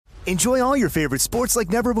Enjoy all your favorite sports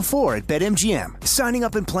like never before at BetMGM. Signing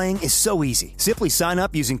up and playing is so easy. Simply sign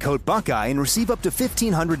up using code Buckeye and receive up to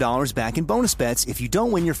 $1,500 back in bonus bets if you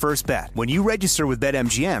don't win your first bet. When you register with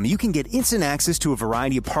BetMGM, you can get instant access to a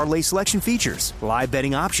variety of parlay selection features, live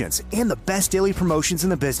betting options, and the best daily promotions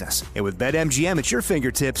in the business. And with BetMGM at your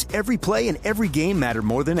fingertips, every play and every game matter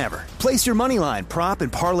more than ever. Place your moneyline, prop,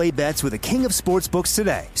 and parlay bets with the king of sportsbooks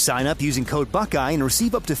today. Sign up using code Buckeye and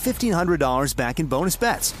receive up to $1,500 back in bonus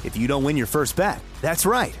bets if you don't win your first bet. That's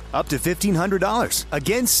right, up to $1,500.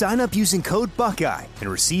 Again, sign up using code Buckeye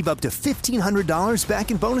and receive up to $1,500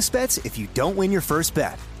 back in bonus bets if you don't win your first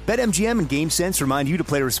bet. BetMGM and GameSense remind you to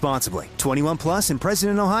play responsibly. 21 plus and present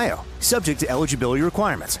in Ohio. Subject to eligibility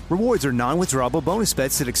requirements. Rewards are non-withdrawable bonus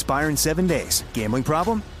bets that expire in 7 days. Gambling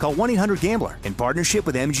problem? Call 1-800-GAMBLER in partnership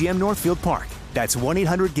with MGM Northfield Park. That's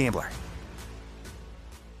 1-800-GAMBLER.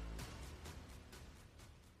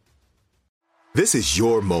 This is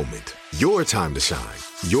your moment, your time to shine,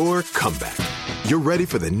 your comeback. You're ready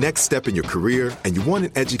for the next step in your career, and you want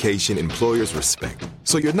an education employers respect.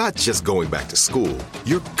 So you're not just going back to school,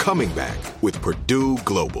 you're coming back with Purdue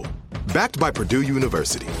Global. Backed by Purdue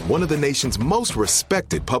University, one of the nation's most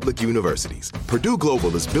respected public universities, Purdue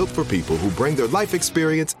Global is built for people who bring their life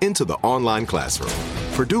experience into the online classroom.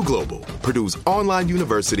 Purdue Global, Purdue's online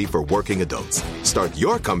university for working adults. Start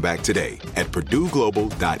your comeback today at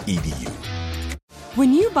purdueglobal.edu.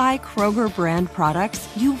 When you buy Kroger brand products,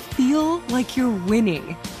 you feel like you're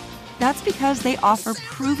winning. That's because they offer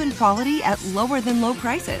proven quality at lower than low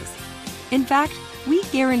prices. In fact, we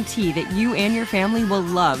guarantee that you and your family will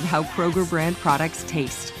love how Kroger brand products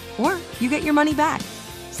taste, or you get your money back.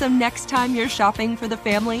 So next time you're shopping for the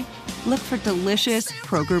family, look for delicious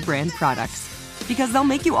Kroger brand products, because they'll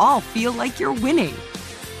make you all feel like you're winning.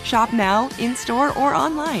 Shop now, in-store, or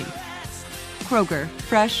online. Kroger,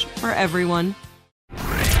 fresh for everyone.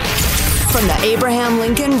 From the Abraham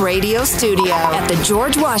Lincoln Radio Studio at the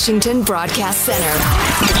George Washington Broadcast Center,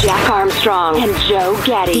 Jack Armstrong and Joe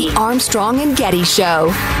Getty. The Armstrong and Getty Show.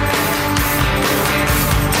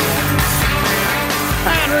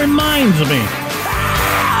 That reminds me.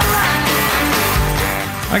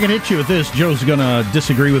 I can hit you with this. Joe's going to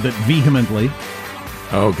disagree with it vehemently.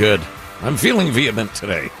 Oh, good. I'm feeling vehement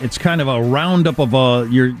today. It's kind of a roundup of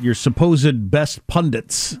your supposed best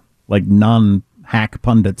pundits, like non-hack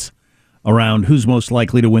pundits, around who's most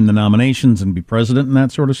likely to win the nominations and be president and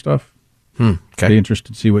that sort of stuff. Okay. Be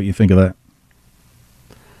interested to see what you think of that.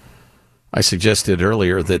 I suggested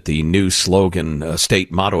earlier that the new slogan,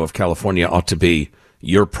 state motto of California ought to be,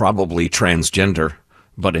 "You're probably transgender,"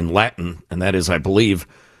 but in Latin, and that is, I believe,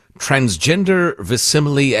 transgender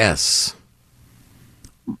vissimile es.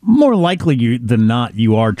 More likely than not,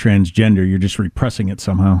 you are transgender. You're just repressing it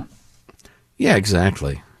somehow. Yeah,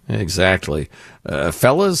 exactly. Exactly.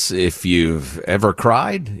 Fellas, if you've ever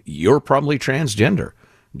cried, you're probably transgender.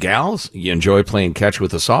 Gals, you enjoy playing catch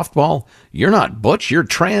with a softball, you're not butch, you're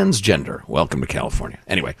transgender. Welcome to California.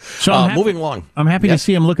 Anyway, so moving along. I'm happy to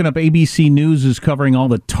see, I'm looking up, ABC News is covering all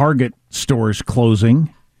the Target stores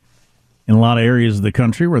closing in a lot of areas of the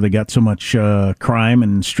country where they got so much crime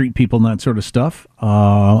and street people and that sort of stuff.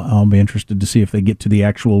 I'll be interested to see if they get to the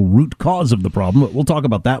actual root cause of the problem, but we'll talk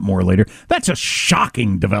about that more later. That's a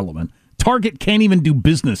shocking development. Target can't even do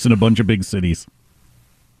business in a bunch of big cities.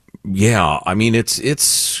 Yeah, I mean,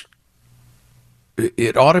 it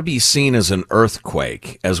ought to be seen as an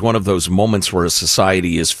earthquake, as one of those moments where a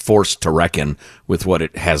society is forced to reckon with what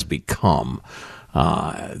it has become.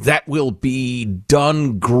 That will be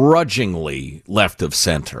done grudgingly left of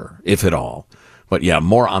center, if at all. But yeah,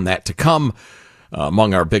 more on that to come.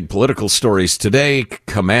 Among our big political stories today,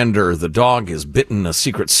 Commander the dog has bitten a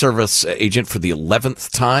Secret Service agent for the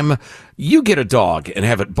 11th time. You get a dog and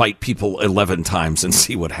have it bite people 11 times and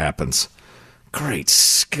see what happens. Great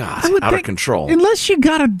Scott, out of control. Unless you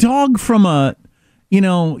got a dog from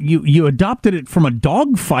you adopted it from a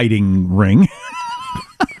dog fighting ring.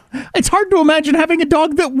 It's hard to imagine having a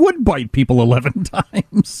dog that would bite people 11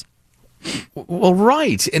 times. Well,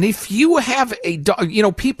 right. And if you have a dog,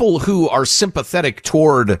 people who are sympathetic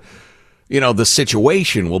toward, the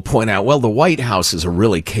situation will point out, well, the White House is a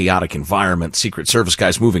really chaotic environment. Secret Service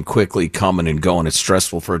guys moving quickly, coming and going. It's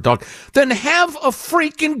stressful for a dog. Then have a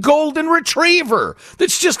freaking golden retriever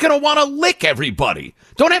that's just going to want to lick everybody.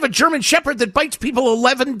 Don't have a German Shepherd that bites people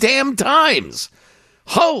 11 damn times.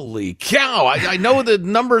 Holy cow. I know the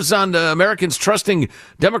numbers on Americans trusting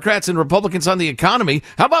Democrats and Republicans on the economy.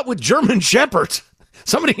 How about with German Shepherds?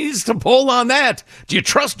 Somebody needs to poll on that. Do you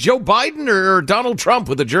trust Joe Biden or Donald Trump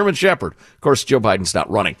with a German Shepherd? Of course, Joe Biden's not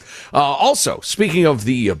running. Also, speaking of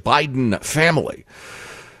the Biden family,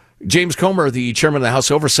 James Comer, the chairman of the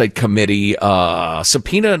House Oversight Committee,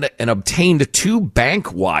 subpoenaed and obtained 2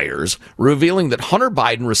 bank wires revealing that Hunter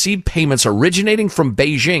Biden received payments originating from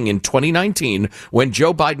Beijing in 2019 when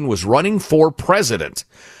Joe Biden was running for president.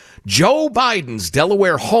 Joe Biden's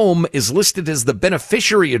Delaware home is listed as the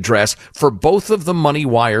beneficiary address for both of the money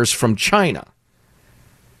wires from China.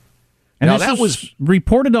 And now, that was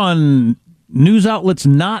reported on news outlets,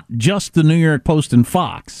 not just the New York Post and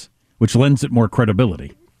Fox, which lends it more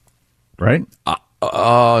credibility. Right?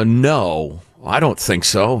 No, I don't think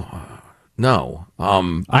so. No.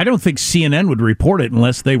 I don't think CNN would report it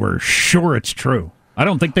unless they were sure it's true. I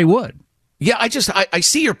don't think they would. Yeah, I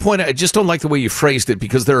see your point. I just don't like the way you phrased it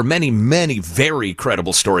because there are many, many very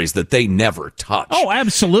credible stories that they never touch. Oh,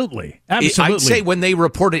 absolutely. Absolutely. I'd say when they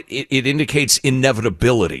report it, it indicates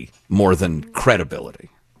inevitability more than credibility.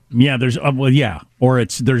 Yeah, or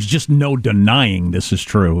there's just no denying this is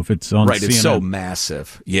true if it's on right, CNN. It's so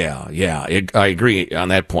massive. Yeah, I agree on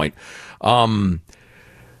that point.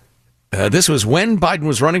 This was when Biden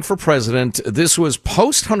was running for president. This was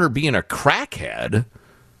post Hunter being a crackhead,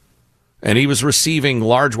 and he was receiving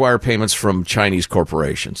large wire payments from Chinese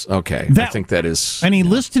corporations. Okay, I think that is... And he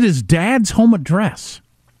listed his dad's home address.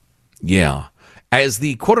 Yeah. As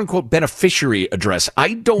the quote-unquote beneficiary address.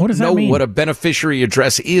 I don't know what a beneficiary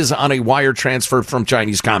address is on a wire transfer from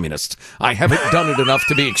Chinese communists. I haven't done it enough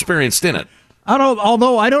to be experienced in it.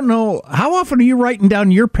 Although I don't know, how often are you writing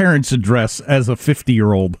down your parents' address as a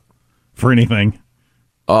 50-year-old for anything?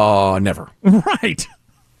 Never. Right.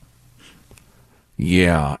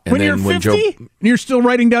 Yeah. And when then you're 50 and you're still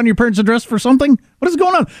writing down your parents' address for something? What is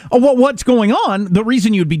going on? What's going on, the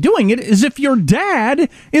reason you'd be doing it is if your dad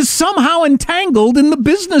is somehow entangled in the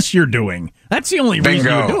business you're doing. That's the only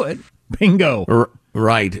reason you would do it. Bingo.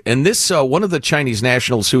 Right. And this, one of the Chinese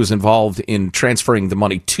nationals who was involved in transferring the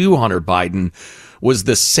money to Hunter Biden was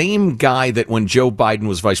the same guy that when Joe Biden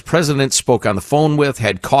was vice president, spoke on the phone with,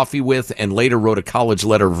 had coffee with, and later wrote a college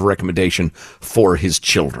letter of recommendation for his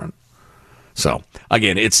children. So,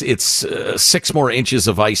 again, it's 6 more inches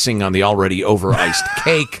of icing on the already over-iced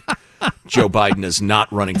cake. Joe Biden is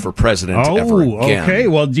not running for president ever again. Okay.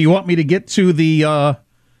 Well, do you want me to get to the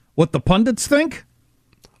what the pundits think?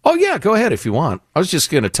 Oh, yeah, go ahead if you want. I was just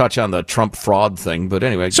going to touch on the Trump fraud thing, but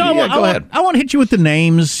anyway, go ahead. I want to hit you with the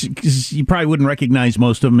names because you probably wouldn't recognize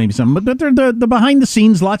most of them, maybe some, but they're the behind the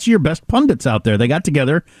scenes, lots of your best pundits out there. They got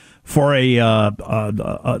together for a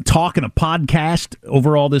talk and a podcast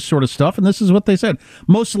over all this sort of stuff, and this is what they said.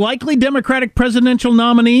 Most likely Democratic presidential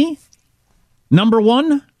nominee, number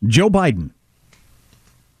 1, Joe Biden.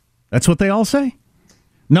 That's what they all say.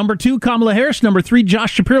 Number 2, Kamala Harris. Number 3,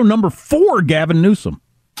 Josh Shapiro. Number 4, Gavin Newsom.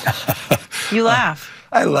 You laugh.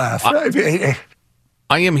 I laugh.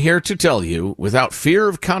 I am here to tell you, without fear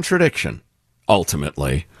of contradiction,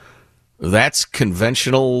 ultimately, that's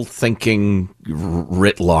conventional thinking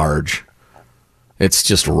writ large. It's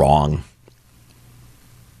just wrong.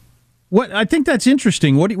 What I think that's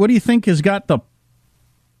interesting. What do you think has got the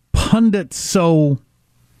pundits so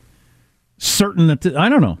certain that I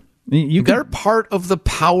don't know. They're part of the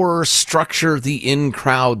power structure, the in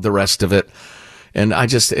crowd, the rest of it. And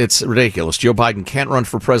it's ridiculous. Joe Biden can't run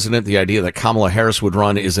for president. The idea that Kamala Harris would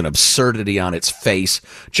run is an absurdity on its face.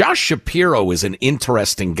 Josh Shapiro is an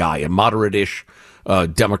interesting guy, a moderate-ish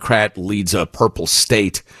Democrat, leads a purple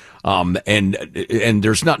state. And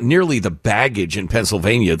there's not nearly the baggage in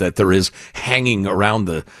Pennsylvania that there is hanging around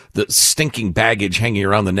the stinking baggage hanging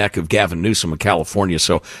around the neck of Gavin Newsom of California.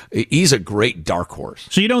 So he's a great dark horse.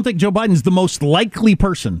 So you don't think Joe Biden's the most likely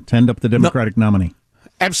person to end up the Democratic nominee?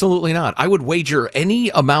 Absolutely not. I would wager any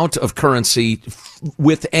amount of currency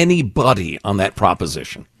with anybody on that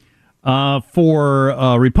proposition.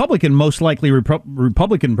 For Republican, most likely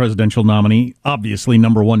Republican presidential nominee, obviously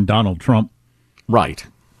number 1, Donald Trump. Right.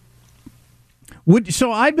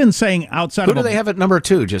 So I've been saying outside Who of... do they have at number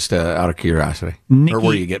 2, just out of curiosity? Or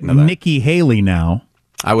were you getting to that? Nikki Haley now.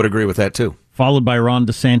 I would agree with that, too. Followed by Ron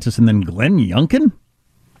DeSantis and then Glenn Youngkin?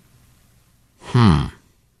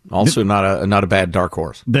 Also not a bad dark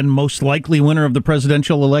horse. Then most likely winner of the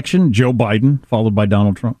presidential election, Joe Biden, followed by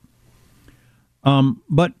Donald Trump.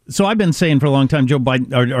 But so I've been saying for a long time, Joe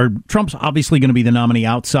Biden or Trump's obviously going to be the nominee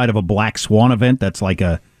outside of a black swan event. That's like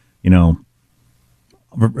a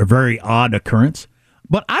very odd occurrence.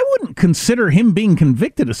 But I wouldn't consider him being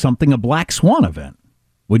convicted of something a black swan event.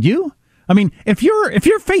 Would you? I mean, if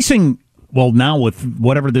you're facing, well, now with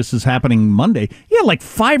whatever this is happening Monday, you have like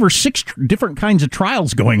 5 or 6 different kinds of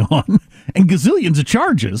trials going on and gazillions of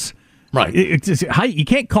charges. Right. You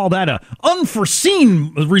can't call that a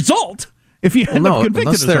unforeseen result if you end up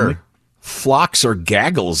convicted of something. flocks or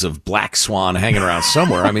gaggles of black swan hanging around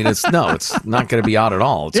somewhere. I mean, it's not going to be out at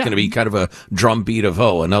all. It's going to be kind of a drumbeat of,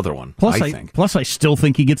 another one, I think. Plus, I still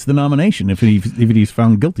think he gets the nomination if he's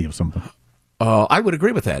found guilty of something. I would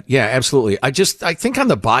agree with that. Yeah, absolutely. I think on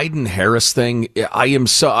the Biden-Harris thing,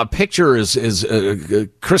 a picture is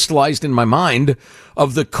crystallized in my mind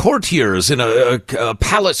of the courtiers in a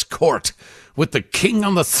palace court with the king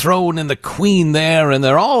on the throne and the queen there, and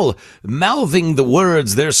they're all mouthing the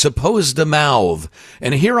words they're supposed to mouth.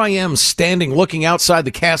 And here I am standing looking outside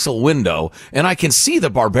the castle window, and I can see the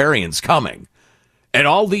barbarians coming. And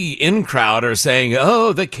all the in-crowd are saying,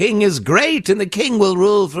 oh, the king is great, and the king will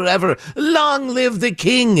rule forever. Long live the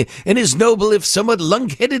king and his noble, if somewhat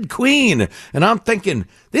lunk-headed queen. And I'm thinking,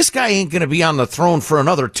 this guy ain't going to be on the throne for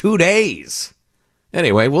another 2 days.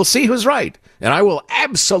 Anyway, we'll see who's right. And I will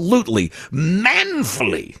absolutely,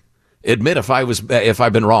 manfully admit if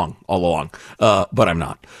I've been wrong all along. But I'm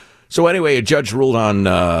not. So anyway, a judge ruled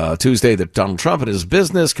on Tuesday that Donald Trump and his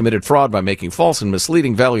business committed fraud by making false and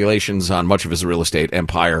misleading valuations on much of his real estate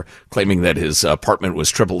empire, claiming that his apartment was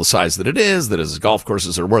triple the size that it is, that his golf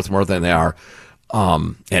courses are worth more than they are.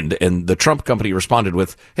 And the Trump company responded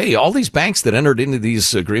with, hey, all these banks that entered into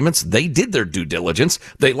these agreements, they did their due diligence.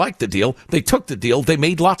 They liked the deal. They took the deal. They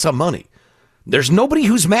made lots of money. There's nobody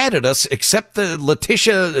who's mad at us except the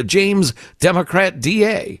Letitia James Democrat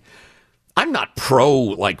DA. I'm not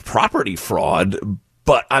pro property fraud,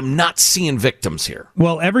 but I'm not seeing victims here.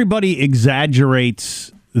 Well, everybody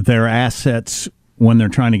exaggerates their assets when they're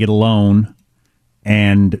trying to get a loan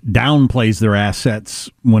and downplays their assets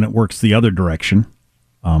when it works the other direction.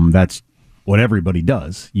 That's what everybody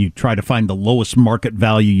does. You try to find the lowest market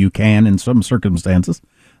value you can in some circumstances.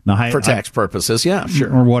 Now, for tax purposes, yeah,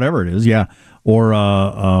 sure. Or whatever it is, yeah. Or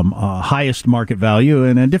highest market value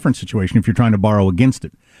in a different situation if you're trying to borrow against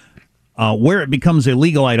it. Where it becomes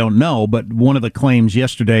illegal, I don't know, but one of the claims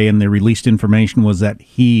yesterday in the released information was that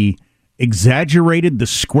he exaggerated the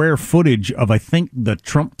square footage of, I think, the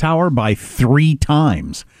Trump Tower by 3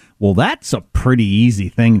 times. Well, that's a pretty easy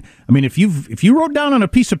thing. I mean, if you wrote down on a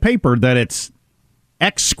piece of paper that it's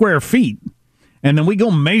X square feet, and then we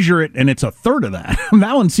go measure it and it's a third of that,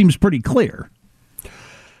 that one seems pretty clear.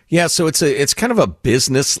 Yeah, so it's kind of a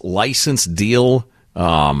business license deal.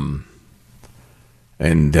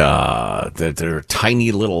 And there are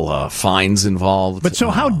tiny little fines involved. But so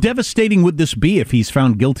how devastating would this be if he's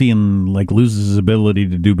found guilty and loses his ability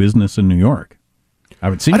to do business in New York? It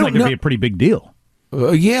would seem like it'd be a pretty big deal.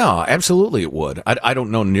 Yeah, absolutely it would. I don't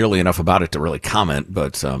know nearly enough about it to really comment,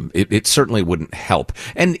 but it certainly wouldn't help.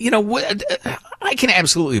 And, I can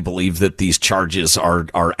absolutely believe that these charges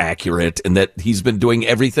are accurate and that he's been doing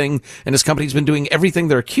everything and his company's been doing everything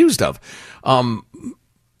they're accused of.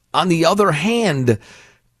 On the other hand,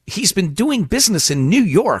 he's been doing business in New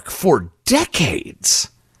York for decades.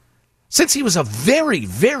 Since he was a very,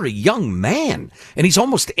 very young man, and he's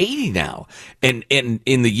almost 80 now. And in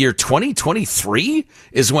the year 2023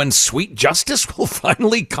 is when sweet justice will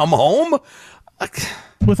finally come home.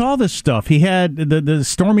 With all this stuff, he had the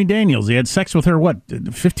Stormy Daniels. He had sex with her,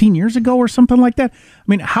 15 years ago or something like that? I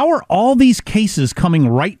mean, how are all these cases coming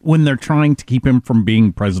right when they're trying to keep him from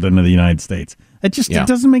being president of the United States? It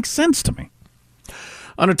doesn't make sense to me.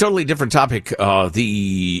 On a totally different topic,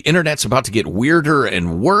 the internet's about to get weirder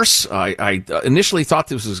and worse. I initially thought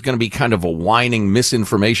this was going to be kind of a whining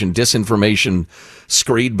misinformation, disinformation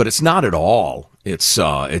screed, but it's not at all. It's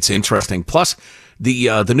interesting. Plus,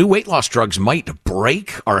 the new weight loss drugs might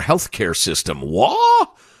break our healthcare system.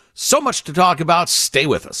 What? So much to talk about. Stay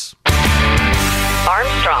with us.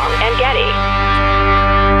 Armstrong and Getty.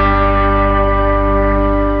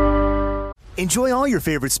 Enjoy all your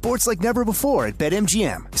favorite sports like never before at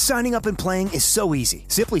BetMGM. Signing up and playing is so easy.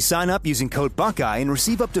 Simply sign up using code Buckeye and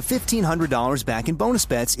receive up to $1,500 back in bonus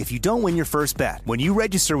bets if you don't win your first bet. When you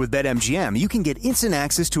register with BetMGM, you can get instant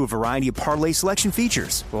access to a variety of parlay selection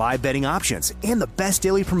features, live betting options, and the best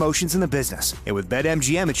daily promotions in the business. And with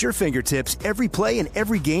BetMGM at your fingertips, every play and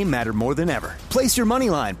every game matter more than ever. Place your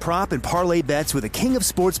moneyline, prop, and parlay bets with the king of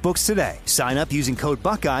sportsbooks today. Sign up using code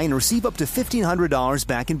Buckeye and receive up to $1,500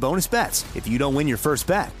 back in bonus bets if you don't win your first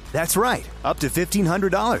bet. That's right, up to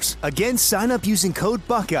 $1,500. Again, sign up using code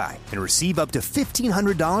Buckeye and receive up to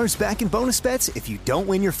 $1,500 back in bonus bets if you don't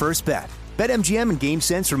win your first bet. BetMGM and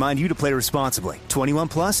GameSense remind you to play responsibly. 21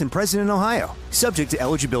 plus and present in Ohio. Subject to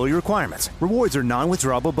eligibility requirements. Rewards are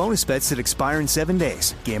non-withdrawable bonus bets that expire in 7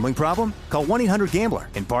 days. Gambling problem? Call 1-800-GAMBLER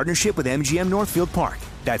in partnership with MGM Northfield Park.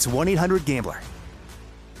 That's 1-800-GAMBLER.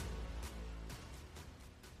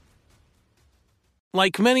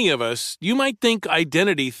 Like many of us, you might think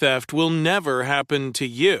identity theft will never happen to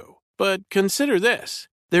you. But consider this.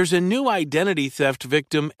 There's a new identity theft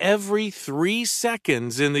victim every 3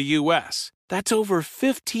 seconds in the U.S. That's over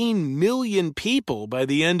 15 million people by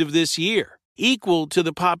the end of this year, equal to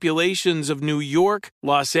the populations of New York,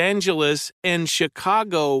 Los Angeles, and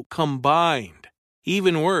Chicago combined.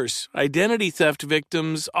 Even worse, identity theft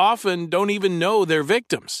victims often don't even know they're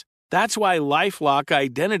victims. That's why LifeLock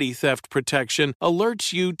Identity Theft Protection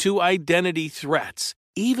alerts you to identity threats,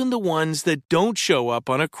 even the ones that don't show up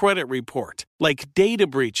on a credit report, like data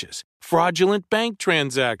breaches, fraudulent bank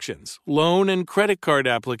transactions, loan and credit card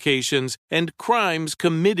applications, and crimes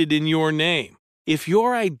committed in your name. If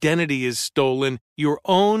your identity is stolen, your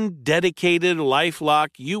own dedicated LifeLock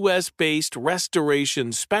U.S.-based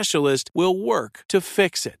restoration specialist will work to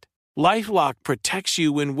fix it. LifeLock protects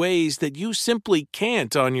you in ways that you simply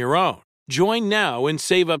can't on your own. Join now and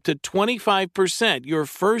save up to 25% your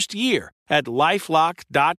first year at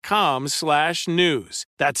LifeLock.com/news.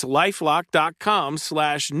 That's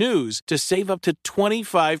LifeLock.com/news to save up to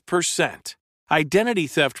 25%. Identity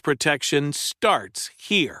theft protection starts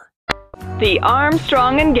here. The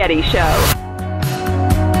Armstrong and Getty Show.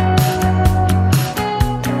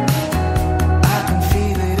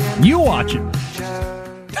 You watch it.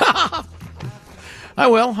 I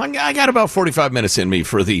will. I got about 45 minutes in me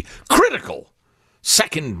for the critical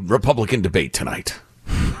second Republican debate tonight.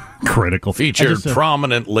 Critical. Featured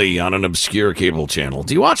prominently on an obscure cable channel.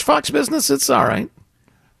 Do you watch Fox Business? It's all right.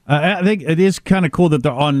 I think it is kind of cool that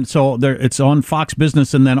they're on. So it's on Fox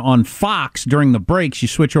Business, and then on Fox during the breaks, you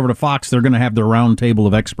switch over to Fox. They're going to have their round table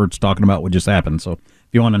of experts talking about what just happened. So if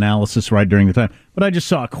you want analysis right during the time. But I just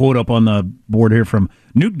saw a quote up on the board here from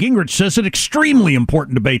Newt Gingrich says an extremely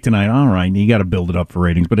important debate tonight. All right, you got to build it up for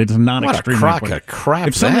ratings, but it's not extremely important. What a crock of crap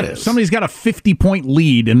if somebody's got a 50-point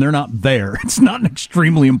lead and they're not there, it's not an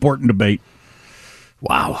extremely important debate.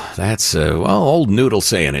 Wow, that's, old Newt will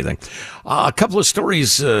say anything. A couple of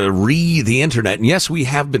stories re the internet. And yes, we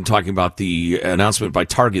have been talking about the announcement by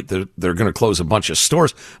Target that they're going to close a bunch of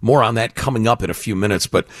stores. More on that coming up in a few minutes.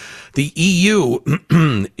 But the EU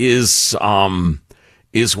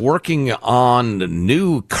is working on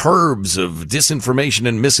new curbs of disinformation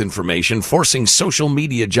and misinformation, forcing social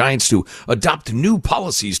media giants to adopt new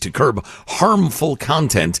policies to curb harmful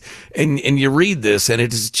content. And you read this, and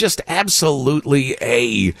it is just absolutely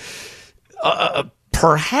a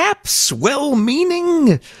perhaps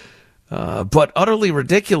well-meaning but utterly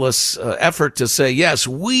ridiculous effort to say, yes,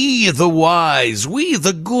 we the wise, we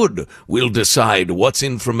the good will decide what's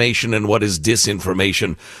information and what is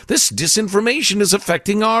disinformation. This disinformation is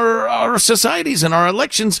affecting our societies and our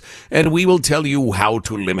elections, and we will tell you how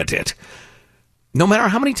to limit it. No matter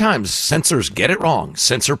how many times censors get it wrong,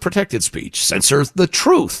 censor protected speech, censor the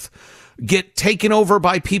truth, get taken over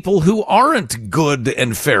by people who aren't good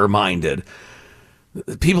and fair-minded.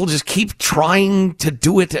 People just keep trying to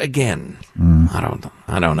do it again. I don't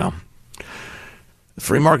know. The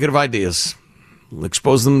free market of ideas. We'll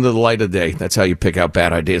expose them to the light of day. That's how you pick out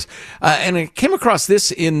bad ideas. And I came across this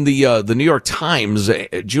in the New York Times.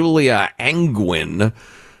 Julia Angwin.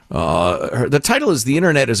 The title is "The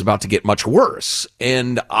Internet is About to Get Much Worse,"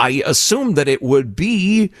 and I assumed that it would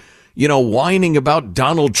be, whining about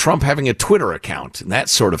Donald Trump having a Twitter account and that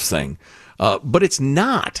sort of thing. But it's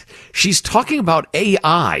not. She's talking about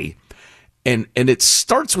AI, and it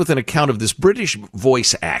starts with an account of this British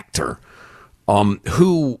voice actor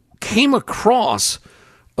who came across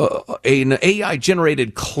an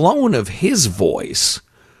AI-generated clone of his voice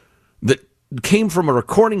that came from a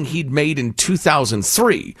recording he'd made in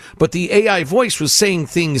 2003. But the AI voice was saying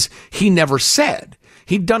things he never said.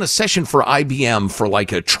 He'd done a session for IBM for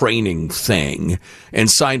like a training thing and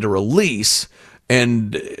signed a release.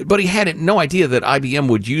 But he had no idea that IBM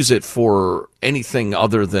would use it for anything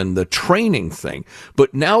other than the training thing.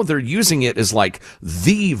 But now they're using it as like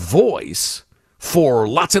the voice for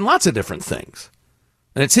lots and lots of different things.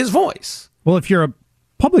 And it's his voice. Well, if you're a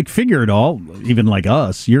public figure at all, even like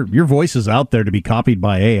us, your voice is out there to be copied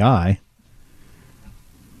by AI.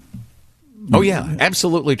 Oh, yeah,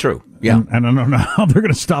 absolutely true. Yeah. And I don't know how they're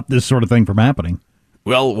going to stop this sort of thing from happening.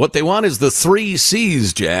 Well, what they want is the 3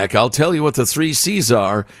 C's, Jack. I'll tell you what the 3 C's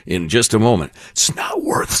are in just a moment. It's not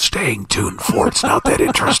worth staying tuned for. It's not that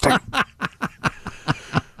interesting.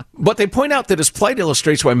 But they point out that his plight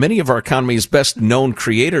illustrates why many of our economy's best-known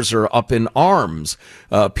creators are up in arms.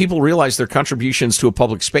 People realize their contributions to a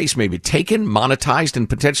public space may be taken, monetized, and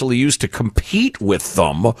potentially used to compete with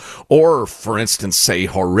them, or, for instance, say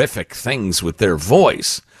horrific things with their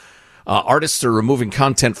voice. Artists are removing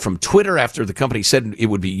content from Twitter after the company said it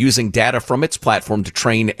would be using data from its platform to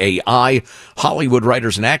train AI. Hollywood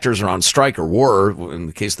writers and actors are on strike, or were, in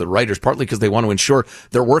the case of the writers, partly because they want to ensure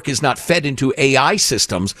their work is not fed into AI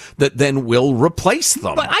systems that then will replace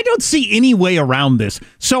them. But I don't see any way around this.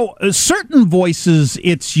 So certain voices,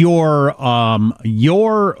 it's your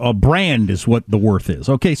brand is what the worth is.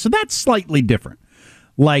 Okay, so that's slightly different.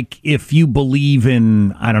 Like if you believe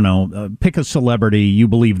in, I don't know, pick a celebrity, you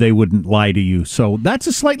believe they wouldn't lie to you. So that's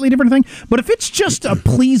a slightly different thing. But if it's just a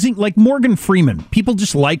pleasing, like Morgan Freeman, people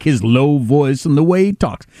just like his low voice and the way he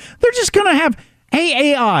talks. They're just going to have,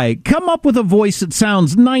 hey, AI, come up with a voice that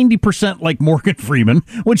sounds 90% like Morgan Freeman,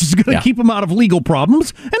 which is going to keep him out of legal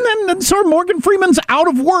problems. And then so Morgan Freeman's out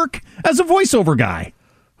of work as a voiceover guy.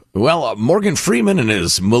 Well, Morgan Freeman in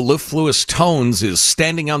his mellifluous tones is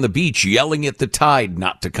standing on the beach yelling at the tide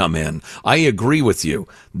not to come in. I agree with you.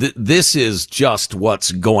 This is just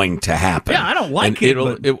what's going to happen. Yeah, I don't like it.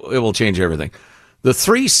 It will change everything. The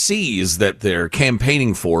 3 C's that they're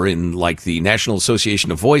campaigning for in like the National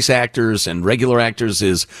Association of Voice Actors and Regular Actors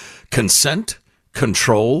is consent,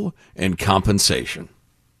 control, and compensation.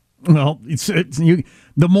 Well,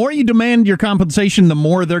 the more you demand your compensation, the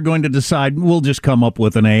more they're going to decide, we'll just come up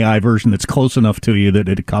with an AI version that's close enough to you that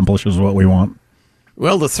it accomplishes what we want.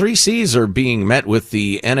 Well, the 3 C's are being met with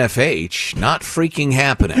the NFH, not freaking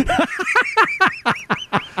happening.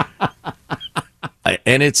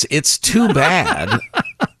 And it's too bad,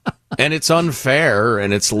 and it's unfair,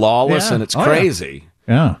 and it's lawless, and it's crazy.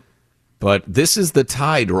 Yeah. But this is the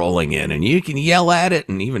tide rolling in, and you can yell at it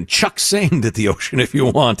and even chuck sand at the ocean if you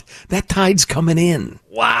want. That tide's coming in.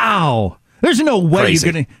 Wow. There's no way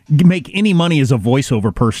you're going to make any money as a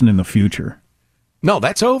voiceover person in the future. No,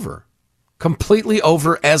 that's over. Completely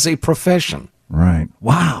over as a profession. Right.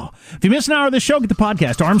 Wow. If you miss an hour of the show, get the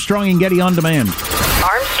podcast, Armstrong and Getty On Demand.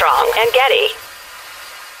 Armstrong and Getty.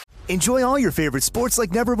 Enjoy all your favorite sports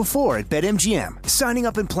like never before at BetMGM. Signing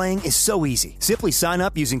up and playing is so easy. Simply sign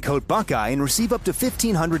up using code Buckeye and receive up to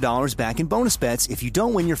 $1,500 back in bonus bets if you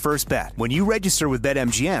don't win your first bet. When you register with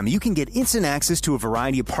BetMGM, you can get instant access to a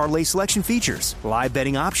variety of parlay selection features, live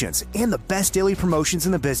betting options, and the best daily promotions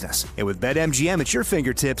in the business. And with BetMGM at your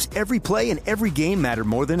fingertips, every play and every game matter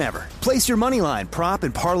more than ever. Place your moneyline, prop,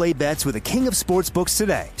 and parlay bets with the king of sportsbooks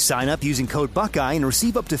today. Sign up using code Buckeye and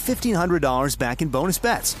receive up to $1,500 back in bonus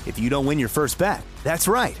bets if you don't win your first bet. That's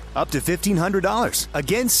right, up to $1,500.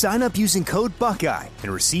 Again, sign up using code Buckeye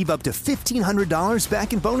and receive up to $1,500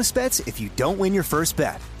 back in bonus bets if you don't win your first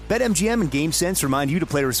bet. BetMGM and GameSense remind you to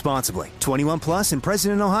play responsibly. 21 plus and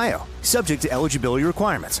present in Ohio. Subject to eligibility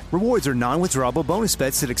requirements. Rewards are non-withdrawable bonus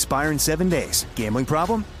bets that expire in 7 days. Gambling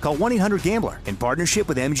problem? Call 1-800-GAMBLER in partnership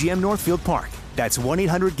with MGM Northfield Park. That's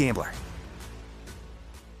 1-800-GAMBLER.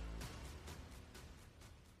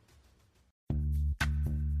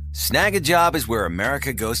 Snag a Job is where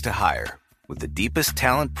America goes to hire, with the deepest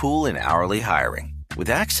talent pool in hourly hiring. With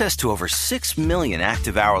access to over 6 million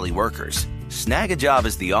active hourly workers, Snag a Job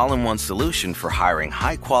is the all-in-one solution for hiring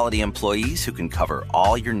high-quality employees who can cover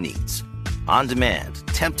all your needs. On demand,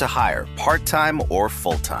 temp to hire, part-time or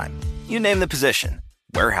full-time. You name the position.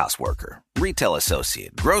 Warehouse worker, retail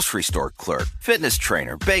associate, grocery store clerk, fitness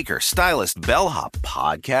trainer, baker, stylist, bellhop,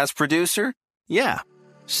 podcast producer. Yeah,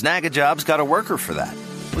 Snag a Job's got a worker for that.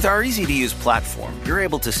 With our easy-to-use platform, you're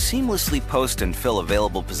able to seamlessly post and fill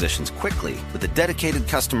available positions quickly with a dedicated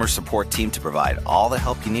customer support team to provide all the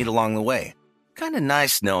help you need along the way. Kind of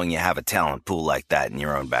nice knowing you have a talent pool like that in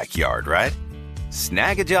your own backyard, right?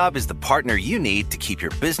 Snagajob is the partner you need to keep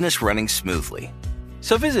your business running smoothly.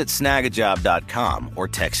 So visit snagajob.com or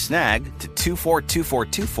text snag to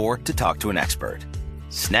 242424 to talk to an expert.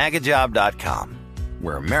 Snagajob.com,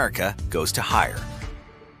 where America goes to hire.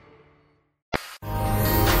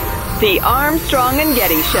 The Armstrong and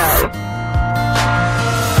Getty Show.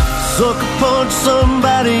 Sucker punch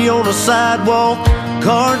somebody on a sidewalk,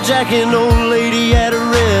 carjacking old lady at a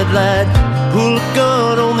red light, pull a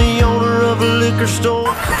gun on the owner of a liquor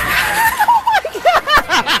store.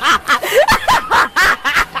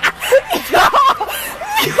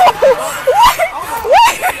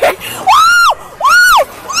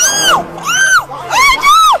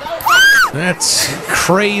 That's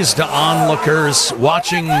crazed onlookers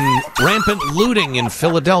watching rampant looting in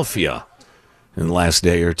Philadelphia in the last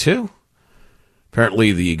day or two.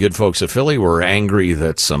 Apparently, the good folks of Philly were angry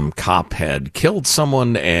that some cop had killed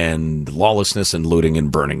someone and lawlessness and looting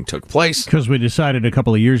and burning took place. Because we decided a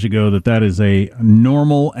couple of years ago that is a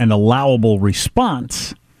normal and allowable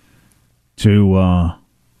response to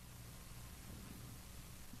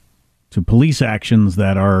police actions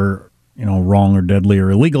that are wrong or deadly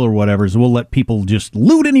or illegal or whatever, is we'll let people just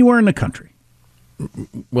loot anywhere in the country.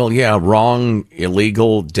 Well, yeah, wrong,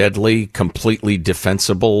 illegal, deadly, completely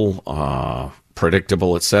defensible,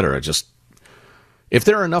 predictable, etc. Just if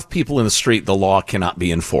there are enough people in the street, the law cannot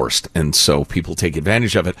be enforced, and so people take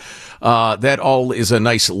advantage of it. That all is a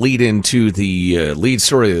nice lead into the lead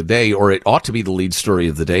story of the day, or it ought to be the lead story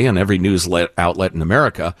of the day on every news outlet in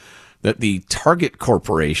America, that the Target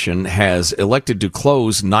Corporation has elected to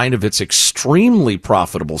close 9 of its extremely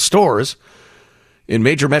profitable stores in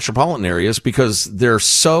major metropolitan areas because they're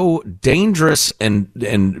so dangerous and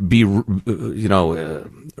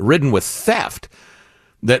ridden with theft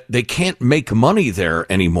that they can't make money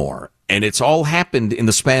there anymore. And it's all happened in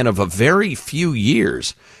the span of a very few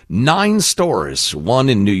years. 9 stores, 1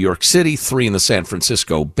 in New York City, 3 in the San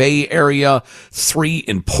Francisco Bay Area, 3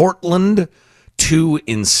 in Portland, 2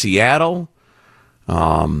 in Seattle,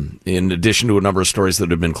 in addition to a number of stores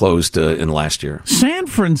that have been closed in the last year. San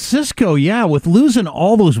Francisco, yeah, with losing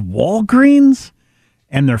all those Walgreens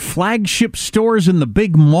and their flagship stores in the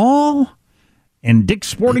big mall and Dick's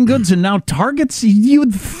Sporting Goods and now Targets,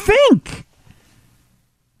 you'd think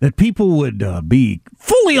that people would be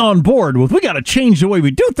fully on board with, we got to change the way we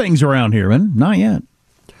do things around here, man. Not yet.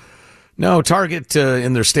 No, Target,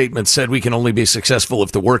 in their statement, said we can only be successful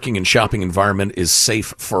if the working and shopping environment is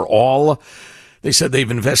safe for all. They said they've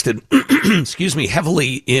invested,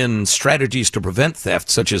 heavily in strategies to prevent theft,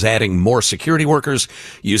 such as adding more security workers,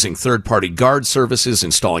 using third-party guard services,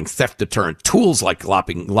 installing theft-deterrent tools like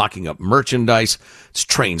locking up merchandise,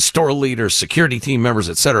 trained store leaders, security team members,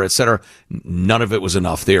 et cetera, et cetera. None of it was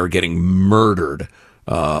enough. They are getting murdered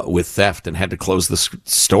with theft and had to close the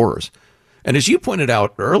stores. And as you pointed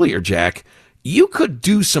out earlier, Jack, you could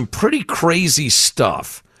do some pretty crazy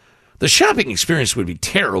stuff. The shopping experience would be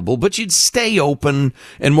terrible, but you'd stay open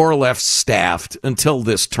and more or less staffed until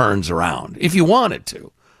this turns around, if you wanted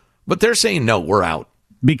to. But they're saying, no, we're out.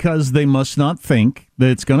 Because they must not think that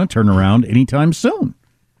it's going to turn around anytime soon.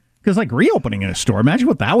 Because like reopening in a store, imagine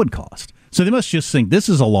what that would cost. So they must just think this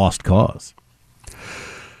is a lost cause.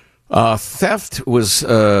 Theft was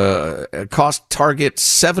cost Target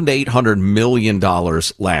 $700 to $800 million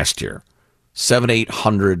last year.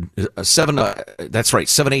 $700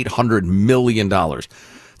 million.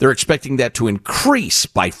 They're expecting that to increase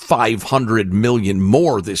by $500 million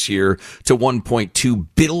more this year to $1.2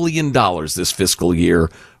 billion this fiscal year,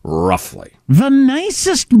 roughly. The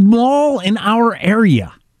nicest mall in our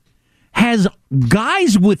area has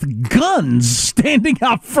guys with guns standing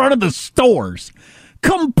out front of the stores.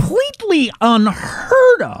 Completely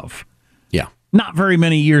unheard of. Yeah. Not very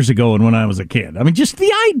many years ago and when I was a kid. I mean, just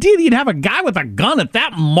the idea that you'd have a guy with a gun at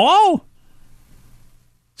that mall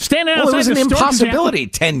standing outside the store. It was an impossibility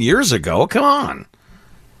 10 years ago. Come on.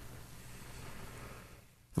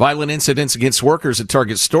 Violent incidents against workers at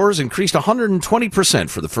Target stores increased 120%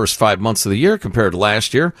 for the first 5 months of the year compared to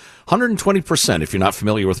last year. 120%. If you're not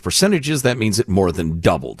familiar with percentages, that means it more than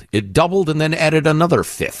doubled. It doubled and then added another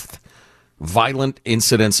fifth. Violent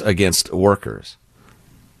incidents against workers.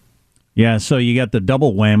 Yeah, so you got the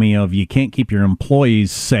double whammy of you can't keep your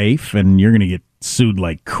employees safe, and you're going to get sued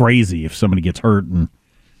like crazy if somebody gets hurt, and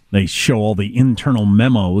they show all the internal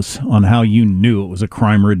memos on how you knew it was a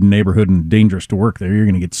crime-ridden neighborhood and dangerous to work there. You're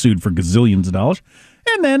going to get sued for gazillions of dollars.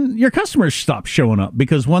 And then your customers stop showing up,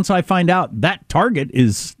 because once I find out that Target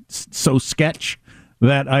is so sketch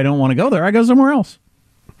that I don't want to go there, I go somewhere else.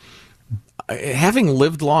 Having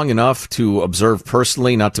lived long enough to observe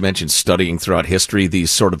personally, not to mention studying throughout history,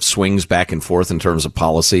 these sort of swings back and forth in terms of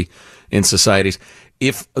policy in societies,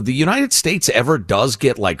 if the United States ever does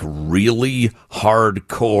get like really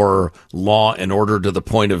hardcore law and order to the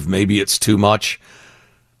point of maybe it's too much,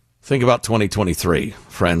 think about 2023,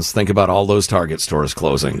 friends. Think about all those Target stores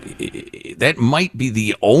closing. That might be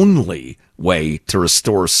the only way to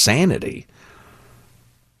restore sanity,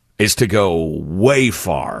 is to go way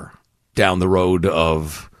far down the road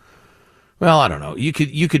of, well, I don't know. You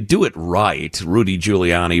could do it right. Rudy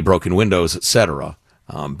Giuliani, broken windows, etc.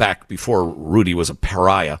 Back before Rudy was a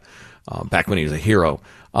pariah, back when he was a hero.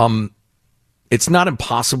 It's not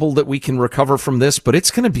impossible that we can recover from this, but it's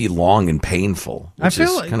going to be long and painful, which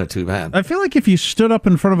is kind of too bad. I feel like if you stood up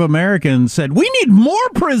in front of America and said, we need more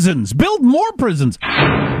prisons, build more prisons,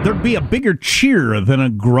 there'd be a bigger cheer than a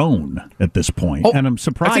groan at this point. And I'm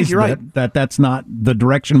surprised right. that that's not the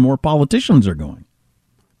direction more politicians are going.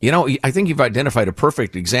 You know, I think you've identified a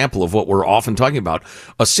perfect example of what we're often talking about,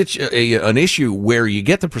 an issue where you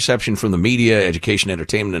get the perception from the media, education,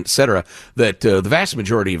 entertainment, et cetera, that the vast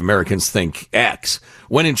majority of Americans think X,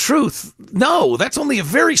 when in truth, no, that's only a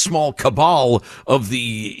very small cabal of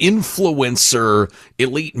the influencer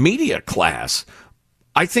elite media class.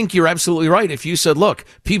 I think you're absolutely right. If you said, look,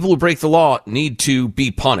 people who break the law need to be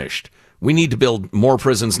punished. We need to build more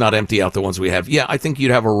prisons, not empty out the ones we have. Yeah, I think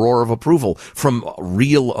you'd have a roar of approval from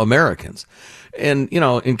real Americans. And, you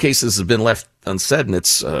know, in case this has been left unsaid, and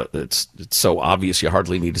it's so obvious you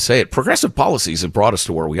hardly need to say it, progressive policies have brought us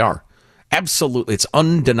to where we are. Absolutely. It's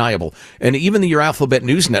undeniable. And even your alphabet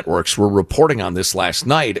news networks were reporting on this last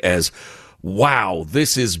night as, wow,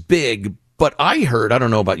 this is big. But I heard, I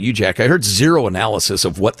don't know about you, Jack, I heard zero analysis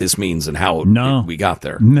of what this means and how we got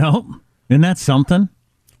there. No. Isn't that something?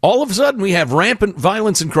 All of a sudden, we have rampant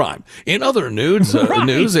violence and crime. In other news,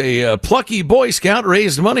 a plucky Boy Scout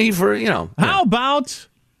raised money for, How about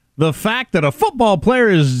the fact that a football player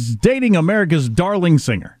is dating America's darling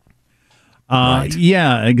singer? Right.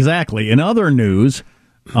 Yeah, exactly. In other news,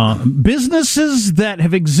 businesses that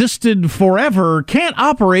have existed forever can't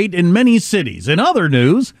operate in many cities. In other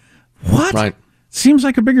news, what? Right. Seems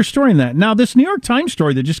like a bigger story than that. Now, this New York Times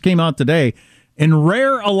story that just came out today, in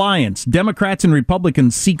rare alliance, Democrats and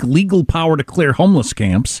Republicans seek legal power to clear homeless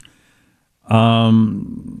camps.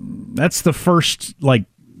 That's the first,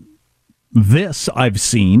 this I've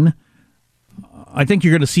seen. I think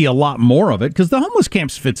you're going to see a lot more of it because the homeless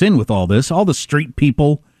camps fits in with all this, all the street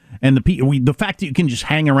people and the fact that you can just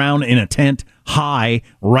hang around in a tent high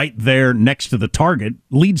right there next to the target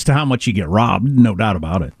leads to how much you get robbed, no doubt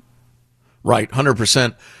about it. Right,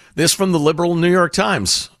 100%. This from the liberal New York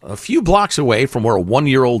Times. A few blocks away from where a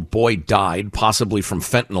 1-year-old boy died, possibly from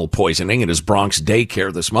fentanyl poisoning at his Bronx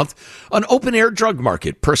daycare this month, an open-air drug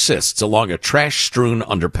market persists along a trash-strewn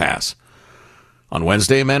underpass. On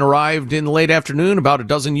Wednesday, men arrived in the late afternoon. About a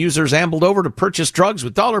dozen users ambled over to purchase drugs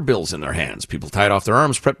with dollar bills in their hands. People tied off their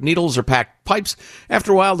arms, prepped needles, or packed pipes.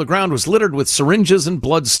 After a while, the ground was littered with syringes and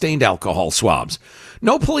blood-stained alcohol swabs.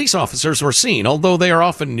 No police officers were seen, although they are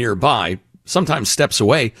often nearby, sometimes steps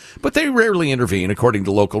away, but they rarely intervene, according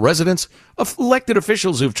to local residents, elected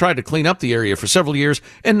officials who've tried to clean up the area for several years,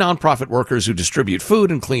 and nonprofit workers who distribute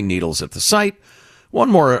food and clean needles at the site. One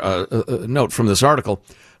more note from this article.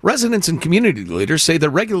 Residents and community leaders say they're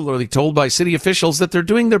regularly told by city officials that they're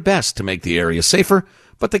doing their best to make the area safer,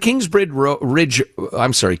 but the Kingsbridge Road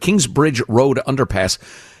underpass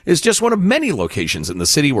is just one of many locations in the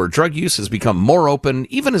city where drug use has become more open,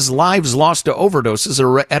 even as lives lost to overdoses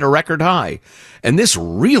are at a record high. And this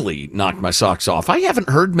really knocked my socks off. I haven't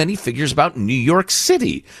heard many figures about New York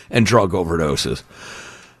City and drug overdoses.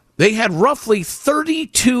 They had roughly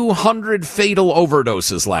 3,200 fatal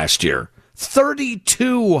overdoses last year.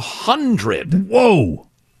 3,200. Whoa.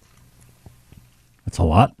 That's a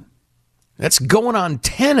lot. That's going on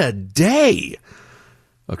 10 a day,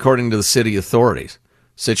 according to the city authorities.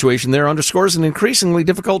 Situation there underscores an increasingly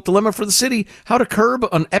difficult dilemma for the city: how to curb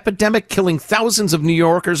an epidemic killing thousands of New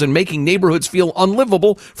Yorkers and making neighborhoods feel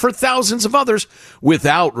unlivable for thousands of others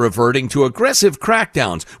without reverting to aggressive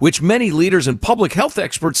crackdowns, which many leaders and public health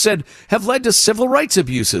experts said have led to civil rights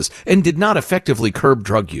abuses and did not effectively curb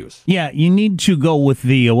drug use. Yeah, you need to go with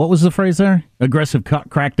the, what was the phrase there? Aggressive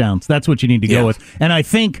crackdowns. That's what you need to go with. And I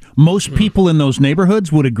think most people in those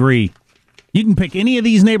neighborhoods would agree. You can pick any of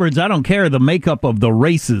these neighborhoods. I don't care the makeup of the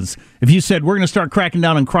races. If you said we're going to start cracking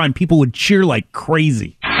down on crime, people would cheer like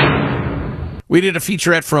crazy. We did a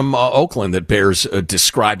featurette from Oakland that bears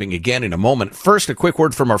describing again in a moment. First, a quick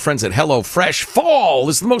word from our friends at HelloFresh. Fall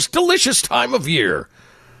is the most delicious time of year.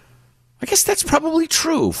 I guess that's probably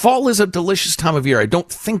true. Fall is a delicious time of year. I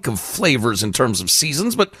don't think of flavors in terms of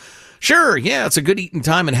seasons, but sure, yeah, it's a good eating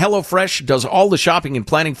time, and HelloFresh does all the shopping and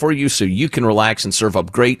planning for you so you can relax and serve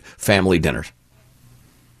up great family dinners.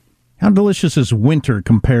 How delicious is winter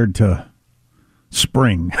compared to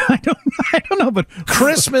spring? I don't know, but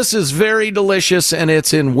Christmas is very delicious, and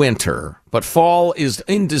it's in winter. But fall is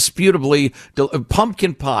indisputably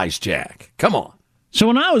pumpkin pies, Jack. Come on. So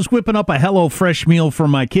when I was whipping up a HelloFresh meal for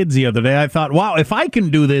my kids the other day, I thought, wow, if I can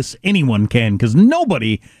do this, anyone can, because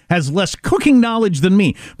nobody has less cooking knowledge than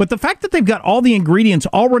me. But the fact that they've got all the ingredients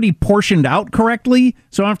already portioned out correctly,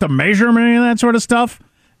 so I don't have to measure them or any of that sort of stuff,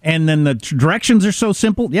 and then the directions are so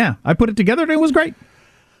simple, yeah, I put it together and it was great.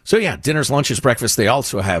 So yeah, dinners, lunches, breakfast. They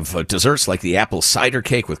also have desserts like the apple cider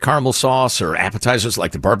cake with caramel sauce, or appetizers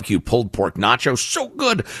like the barbecue pulled pork nacho. So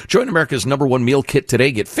good. Join America's #1 meal kit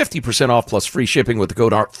today. Get 50% off plus free shipping with the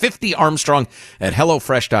code 50Armstrong at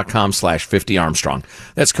HelloFresh.com/50Armstrong.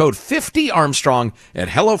 That's code 50Armstrong at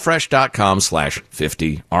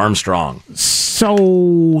HelloFresh.com/50Armstrong.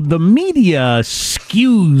 So the media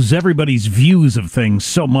skews everybody's views of things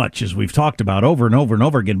so much, as we've talked about over and over and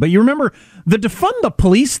over again. But you remember the defund the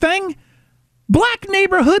police thing? Black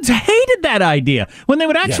neighborhoods hated that idea. When they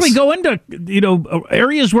would actually go into,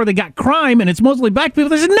 areas where they got crime and it's mostly black people,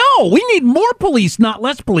 they said, no, we need more police, not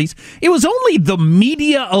less police. It was only the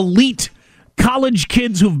media elite college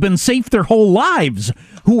kids who've been safe their whole lives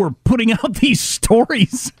who were putting out these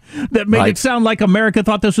stories that made it sound like America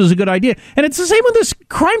thought this was a good idea. And it's the same with this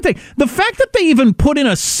crime thing. The fact that they even put in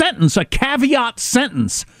a sentence, a caveat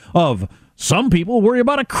sentence of some people worry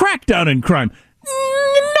about a crackdown in crime.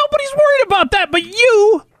 Nobody's worried about that, but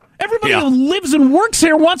you, everybody who lives and works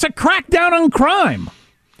here, wants a crackdown on crime.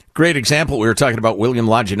 Great example. We were talking about William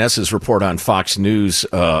Lajeuness's report on Fox News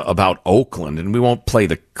about Oakland, and we won't play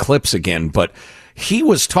the clips again, but he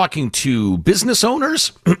was talking to business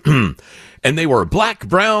owners, and they were black,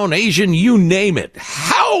 brown, Asian, you name it,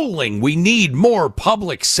 howling, we need more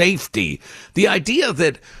public safety. The idea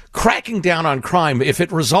that cracking down on crime, if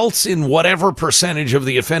it results in whatever percentage of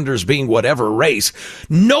the offenders being whatever race,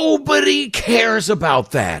 nobody cares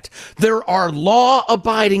about that. There are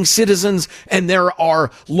law-abiding citizens and there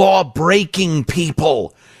are law-breaking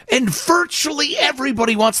people. And virtually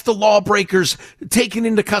everybody wants the lawbreakers taken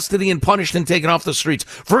into custody and punished and taken off the streets.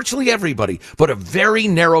 Virtually everybody, but a very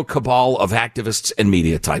narrow cabal of activists and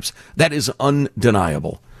media types. That is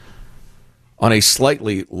undeniable. On a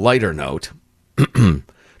slightly lighter note,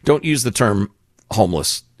 don't use the term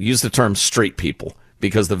homeless. Use the term street people,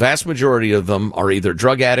 because the vast majority of them are either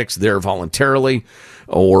drug addicts there voluntarily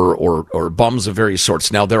or bums of various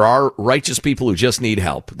sorts. Now, there are righteous people who just need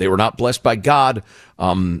help. They were not blessed by God.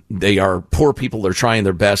 They are poor people. They're trying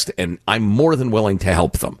their best, and I'm more than willing to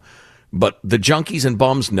help them. But the junkies and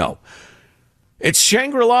bums, no. It's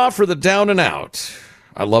Shangri-La for the down and out.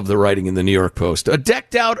 I love the writing in the New York Post. A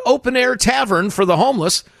decked-out open-air tavern for the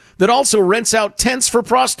homeless that also rents out tents for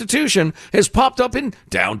prostitution has popped up in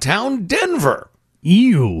downtown Denver.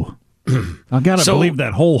 Ew. I gotta believe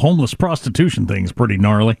that whole homeless prostitution thing is pretty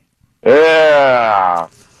gnarly. Yeah.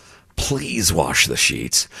 Please wash the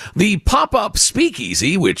sheets. The pop-up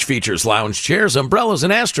speakeasy, which features lounge chairs, umbrellas,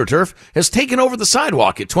 and AstroTurf, has taken over the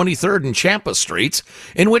sidewalk at 23rd and Champa Streets,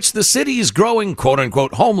 in which the city's growing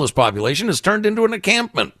quote-unquote homeless population has turned into an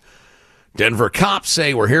encampment. Denver cops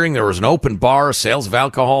say, we're hearing there was an open bar, sales of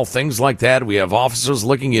alcohol, things like that. We have officers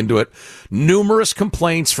looking into it. Numerous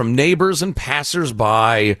complaints from neighbors and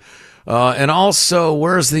passersby. And also,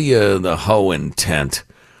 where's the Hohen tent?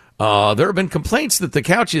 There have been complaints that the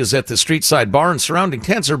couches at the street side bar and surrounding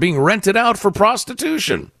tents are being rented out for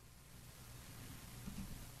prostitution.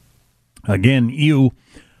 Again, ew.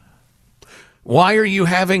 Why are you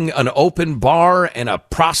having an open bar and a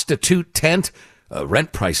prostitute tent?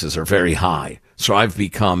 Rent prices are very high, so I've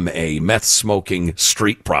become a meth-smoking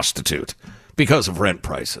street prostitute because of rent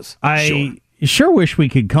prices. I sure wish we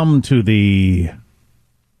could come to the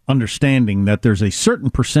understanding that there's a certain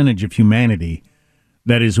percentage of humanity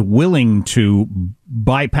that is willing to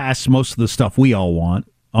bypass most of the stuff we all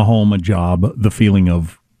want, a home, a job, the feeling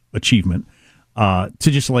of achievement, to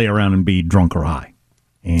just lay around and be drunk or high.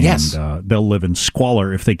 And they'll live in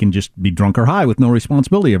squalor if they can just be drunk or high with no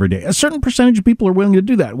responsibility every day. A certain percentage of people are willing to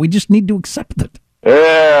do that. We just need to accept it.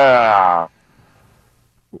 Yeah.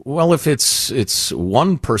 Well, if it's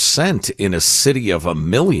 1% in a city of 1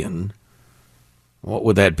 million, what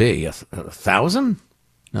would that be? 1,000?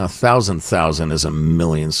 No, 1,000 is 1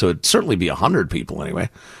 million, so it'd certainly be 100 people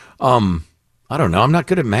anyway. I don't know. I'm not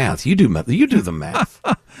good at math. You do math. You do the math.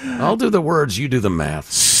 I'll do the words. You do the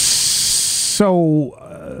math. So,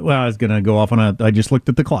 I was going to go off on I just looked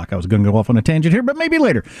at the clock. I was going to go off on a tangent here, but maybe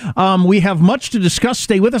later. We have much to discuss.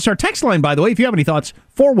 Stay with us. Our text line, by the way, if you have any thoughts,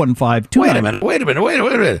 415-2. Wait a minute.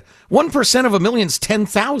 1% of 1 million's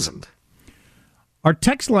 10,000. Our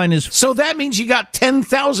text line is... So that means you got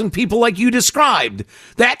 10,000 people like you described.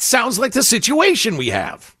 That sounds like the situation we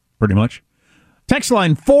have. Pretty much. Text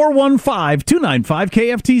line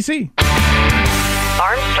 415-295-KFTC.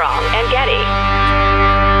 Armstrong and Getty.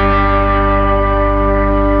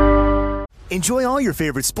 Enjoy all your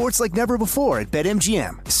favorite sports like never before at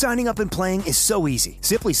BetMGM. Signing up and playing is so easy.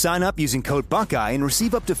 Simply sign up using code Buckeye and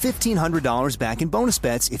receive up to $1,500 back in bonus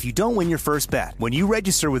bets if you don't win your first bet. When you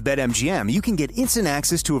register with BetMGM, you can get instant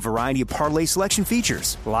access to a variety of parlay selection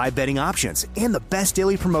features, live betting options, and the best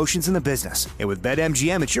daily promotions in the business. And with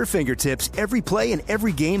BetMGM at your fingertips, every play and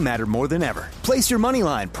every game matter more than ever. Place your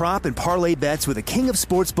moneyline, prop, and parlay bets with the king of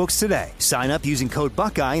sportsbooks today. Sign up using code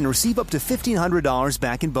Buckeye and receive up to $1,500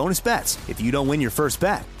 back in bonus bets if you don't win your first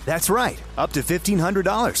bet. That's right, up to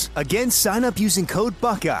 $1,500. Again, sign up using code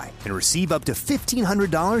Buckeye and receive up to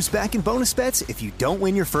 $1,500 back in bonus bets if you don't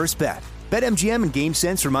win your first bet. BetMGM and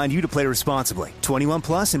GameSense remind you to play responsibly. 21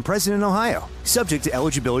 plus and present in Ohio. Subject to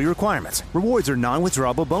eligibility requirements. Rewards are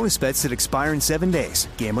non-withdrawable bonus bets that expire in 7 days.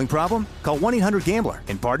 Gambling problem? Call 1-800-GAMBLER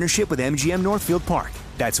in partnership with MGM Northfield Park.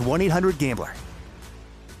 That's 1-800-GAMBLER.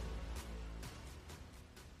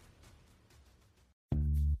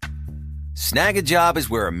 Snag a Job is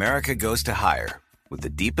where America goes to hire, with the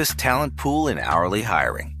deepest talent pool in hourly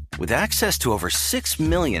hiring. With access to over 6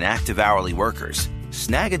 million active hourly workers,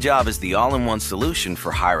 Snag a Job is the all-in-one solution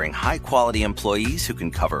for hiring high-quality employees who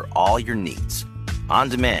can cover all your needs. On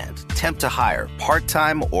demand, temp to hire,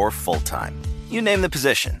 part-time or full-time. You name the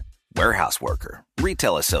position. Warehouse worker,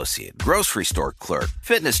 retail associate, grocery store clerk,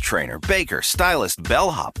 fitness trainer, baker, stylist,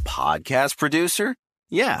 bellhop, podcast producer.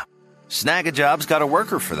 Yeah, Snag a Job's got a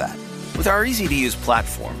worker for that. With our easy-to-use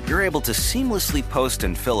platform, you're able to seamlessly post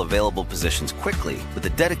and fill available positions quickly with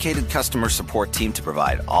a dedicated customer support team to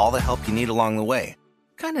provide all the help you need along the way.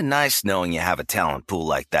 Kind of nice knowing you have a talent pool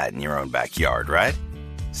like that in your own backyard, right?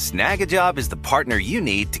 Snag a Job is the partner you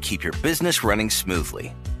need to keep your business running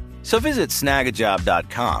smoothly. So visit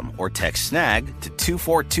snagajob.com or text snag to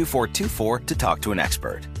 242424 to talk to an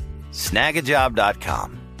expert.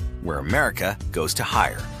 Snagajob.com, where America goes to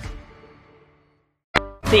hire.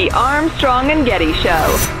 The Armstrong and Getty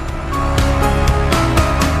Show.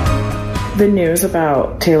 The news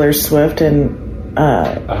about Taylor Swift and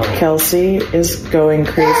Kelsey is going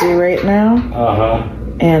crazy right now.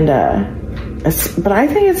 And but I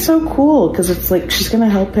think it's so cool because it's like she's gonna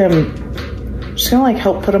help him. She's gonna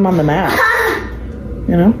help put him on the map.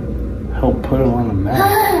 You know? Help put him on the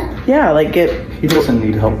map. Yeah, He doesn't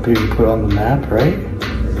need help being put on the map, right?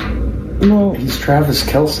 Well, he's Travis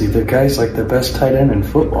Kelce. The guy's like the best tight end in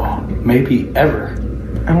football, maybe ever.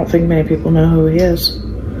 I don't think many people know who he is.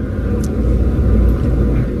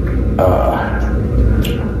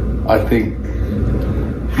 I think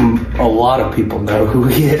a lot of people know who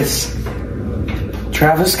he is.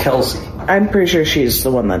 Travis Kelce. I'm pretty sure she's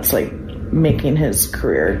the one that's making his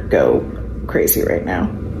career go crazy right now.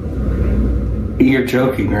 You're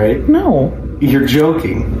joking, right? No. You're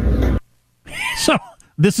joking. So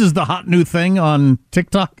this is the hot new thing on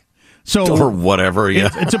TikTok? Or whatever, yeah.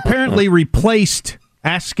 It's apparently replaced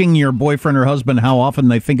asking your boyfriend or husband how often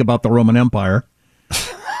they think about the Roman Empire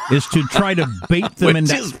is to try to bait them Which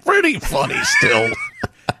into... is pretty funny still.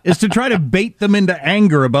 is to try to bait them into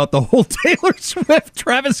anger about the whole Taylor Swift,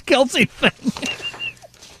 Travis Kelce thing.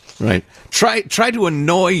 Right. Try to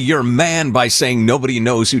annoy your man by saying nobody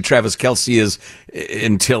knows who Travis Kelce is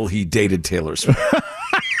until he dated Taylor Swift.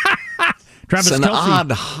 Travis it's an Kelce,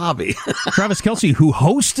 odd hobby. Travis Kelce, who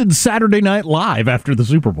hosted Saturday Night Live after the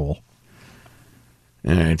Super Bowl.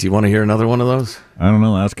 All right, do you want to hear another one of those? I don't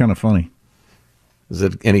know. That's kind of funny. Is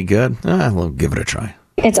it any good? We'll give it a try.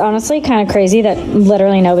 It's honestly kind of crazy that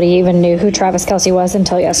literally nobody even knew who Travis Kelce was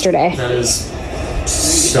until yesterday. That is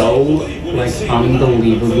so,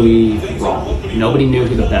 unbelievably wrong. Nobody knew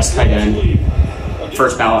who the best tight end,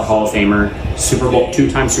 first ballot Hall of Famer, Super Bowl,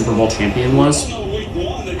 two-time Super Bowl champion was.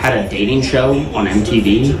 Had a dating show on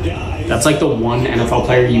MTV. That's the one NFL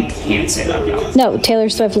player you can't say that about. No, Taylor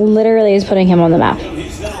Swift literally is putting him on the map.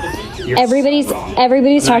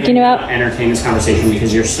 Everybody's talking about... Entertain this conversation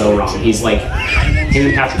because you're so wrong. He's him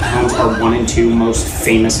and Patrick Mahomes are 1 and 2 most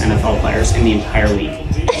famous NFL players in the entire league.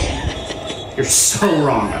 You're so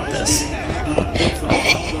wrong about this.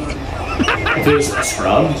 If it was a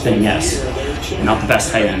scrub, then yes. Not the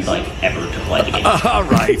best tight end ever to play the game. All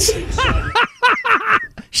right.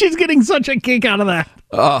 She's getting such a kick out of that.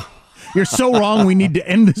 You're so wrong. We need to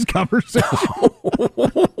end this conversation.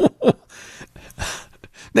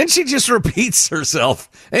 Then she just repeats herself,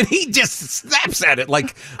 and he just snaps at it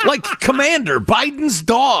like Commander Biden's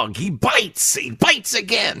dog. He bites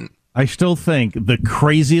again. I still think the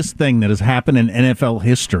craziest thing that has happened in NFL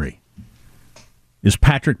history is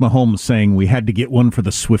Patrick Mahomes saying we had to get one for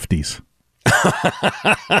the Swifties.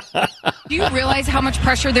 Do you realize how much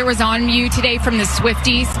pressure there was on you today from the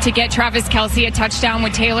Swifties to get Travis Kelce a touchdown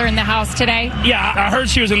with Taylor in the house today? Yeah, I heard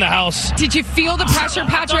she was in the house. Did you feel the pressure,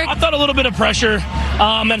 Patrick? I thought a little bit of pressure,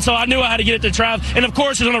 and so I knew I had to get it to Trav. And, of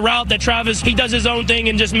course, it's on a route that Travis, he does his own thing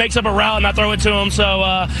and just makes up a route, and I throw it to him. So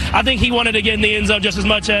I think he wanted to get in the end zone just as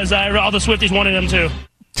much as all the Swifties wanted him to.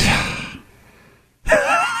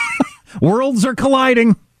 Worlds are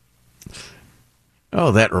colliding.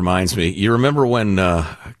 Oh, that reminds me. You remember when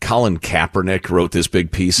Colin Kaepernick wrote this big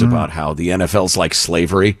piece about how the NFL's like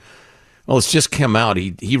slavery? Well, it's just come out.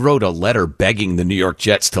 He wrote a letter begging the New York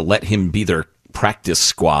Jets to let him be their practice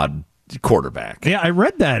squad quarterback. Yeah, I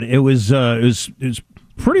read that. It was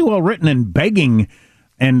pretty well written and begging,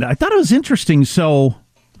 and I thought it was interesting. So,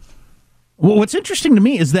 what's interesting to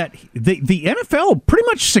me is that the NFL pretty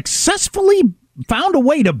much successfully found a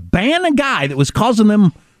way to ban a guy that was causing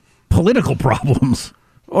them political problems.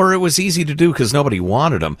 Or it was easy to do because nobody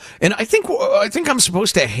wanted him. And I think I'm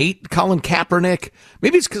supposed to hate Colin Kaepernick.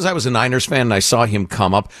 Maybe it's because I was a Niners fan and I saw him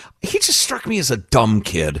come up. He just struck me as a dumb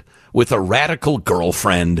kid with a radical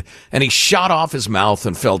girlfriend, and he shot off his mouth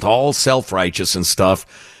and felt all self-righteous and stuff.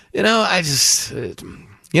 He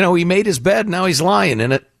made his bed, now he's lying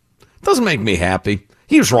in it. Doesn't make me happy.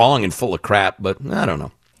 He was wrong and full of crap, but I don't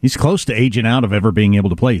know. He's close to aging out of ever being able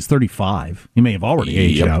to play. He's 35. He may have already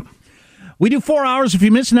aged out. We do 4 hours. If you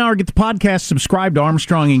miss an hour, get the podcast. Subscribe to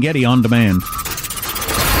Armstrong and Getty on demand.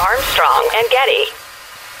 Armstrong and Getty.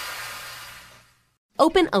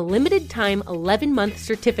 Open a limited-time 11-month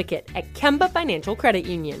certificate at Kemba Financial Credit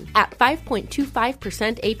Union. At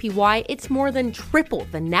 5.25% APY, it's more than triple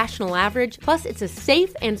the national average, plus it's a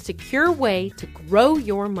safe and secure way to grow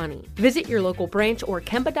your money. Visit your local branch or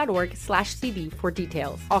kemba.org/CD for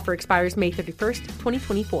details. Offer expires May 31st,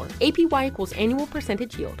 2024. APY equals annual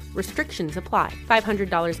percentage yield. Restrictions apply.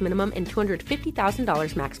 $500 minimum and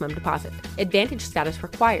 $250,000 maximum deposit. Advantage status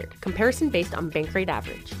required. Comparison based on bank rate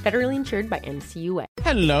average. Federally insured by NCUA.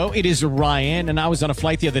 Hello, it is Ryan, and I was on a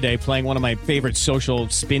flight the other day playing one of my favorite social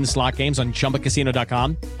spin slot games on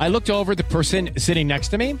ChumbaCasino.com. I looked over at the person sitting next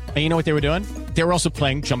to me, and you know what they were doing? They were also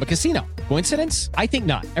playing Chumba Casino. Coincidence? I think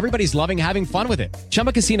not. Everybody's loving having fun with it.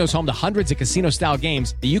 Chumba Casino is home to hundreds of casino-style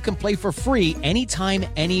games that you can play for free anytime,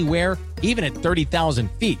 anywhere, even at 30,000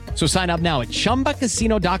 feet. So sign up now at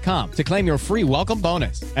ChumbaCasino.com to claim your free welcome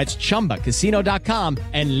bonus. That's ChumbaCasino.com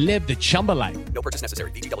and live the Chumba life. No purchase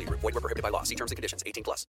necessary. VGW. Void where prohibited by law. See terms and conditions.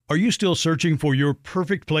 18+. Are you still searching for your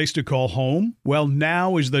perfect place to call home? Well,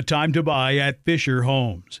 now is the time to buy at Fisher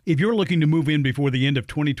Homes. If you're looking to move in before the end of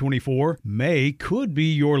 2024, May could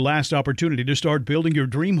be your last opportunity to start building your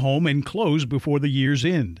dream home and close before the year's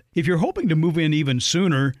end. If you're hoping to move in even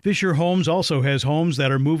sooner, Fisher Homes also has homes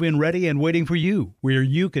that are move-in ready and waiting for you, where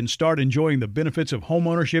you can start enjoying the benefits of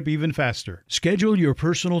homeownership even faster. Schedule your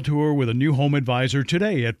personal tour with a new home advisor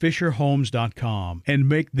today at FisherHomes.com and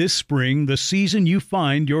make this spring the season you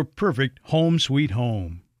find your perfect home sweet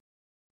home.